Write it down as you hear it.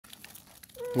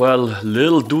Well,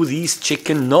 little do these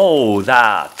chicken know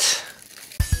that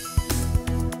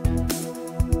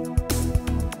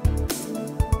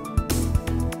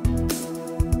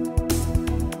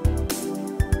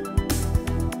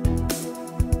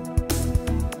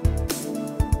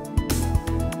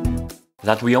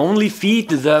we only feed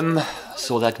them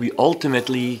so that we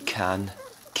ultimately can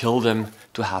kill them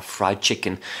to have fried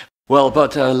chicken. Well,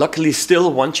 but luckily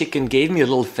still one chicken gave me a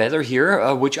little feather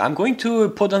here, which I'm going to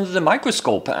put under the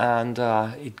microscope, and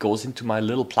it goes into my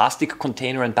little plastic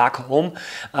container. And back home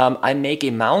I make a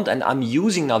mound, and I'm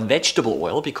using now vegetable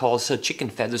oil because chicken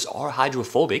feathers are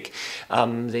hydrophobic.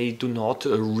 They do not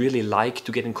really like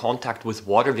to get in contact with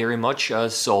water very much,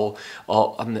 so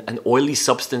an oily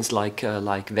substance like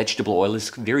vegetable oil is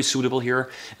very suitable here.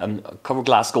 Cover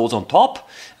glass goes on top,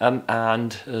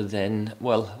 and then,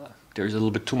 well, there's a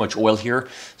little bit too much oil here,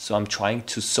 so I'm trying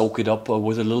to soak it up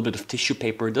with a little bit of tissue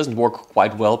paper. It doesn't work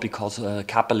quite well because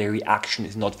capillary action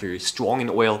is not very strong in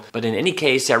oil. But in any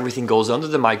case, everything goes under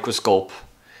the microscope,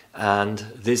 and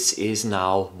this is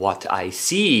now what I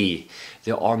see.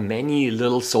 There are many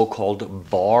little so-called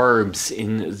barbs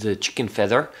in the chicken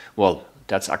feather. Well,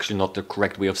 that's actually not the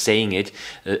correct way of saying it.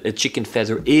 A chicken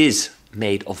feather is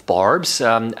made of barbs,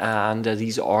 and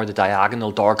these are the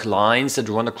diagonal dark lines that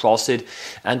run across it,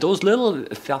 and those little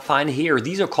fine hair,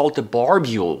 these are called the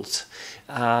barbules.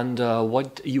 And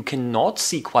what you cannot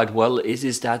see quite well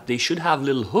is that they should have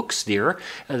little hooks there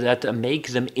that make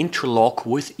them interlock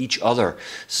with each other.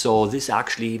 So this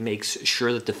actually makes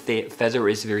sure that the feather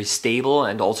is very stable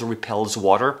and also repels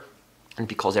water. And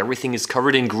because everything is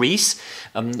covered in grease,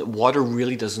 water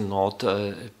really does not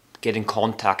get in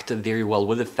contact very well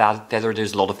with the feather.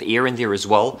 There's a lot of air in there as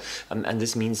well, and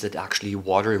this means that actually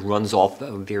water runs off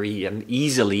very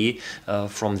easily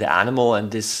from the animal,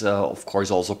 and this of course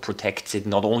also protects it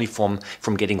not only from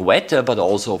getting wet but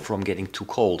also from getting too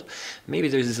cold. Maybe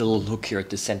there's this little hook here at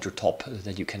the center top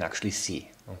that you can actually see.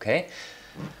 Okay.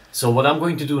 So what I'm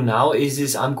going to do now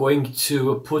is I'm going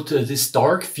to put this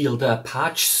dark field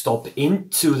patch stop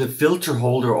into the filter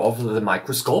holder of the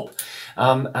microscope,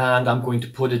 and I'm going to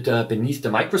put it beneath the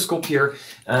microscope here.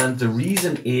 And the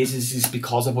reason is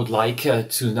because I would like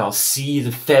to now see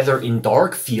the feather in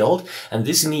dark field, and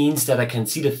this means that I can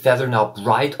see the feather now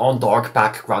bright on dark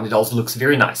background. It also looks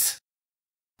very nice.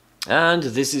 And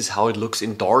this is how it looks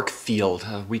in dark field.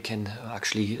 We can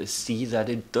actually see that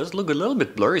it does look a little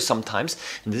bit blurry sometimes,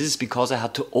 and this is because I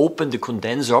had to open the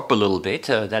condenser up a little bit.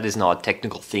 That is not a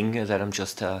technical thing that I'm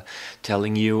just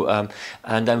telling you,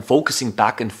 and I'm focusing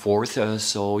back and forth,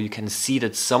 so you can see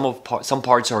that some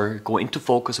parts go into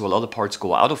focus while other parts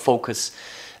go out of focus.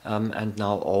 And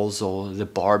now also the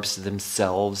barbs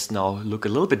themselves now look a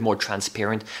little bit more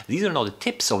transparent. These are now the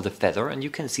tips of the feather, and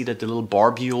you can see that the little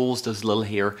barbules, those little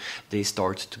hair, they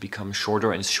start to become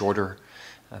shorter and shorter.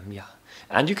 Yeah.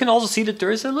 And you can also see that there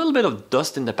is a little bit of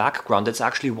dust in the background. That's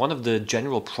actually one of the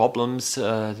general problems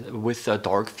with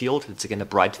dark field. It's again a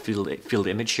bright field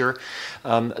image here.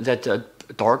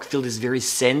 Dark field is very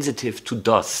sensitive to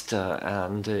dust,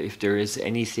 and if there is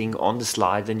anything on the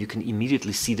slide, then you can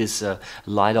immediately see this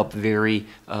light up very,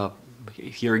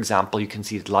 here example, you can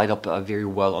see it light up very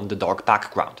well on the dark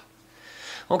background.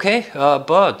 Okay,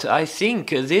 but I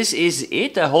think this is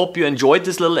it. I hope you enjoyed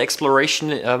this little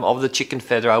exploration of the chicken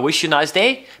feather. I wish you a nice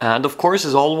day, and of course,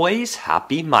 as always,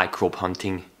 happy microbe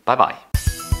hunting. Bye-bye.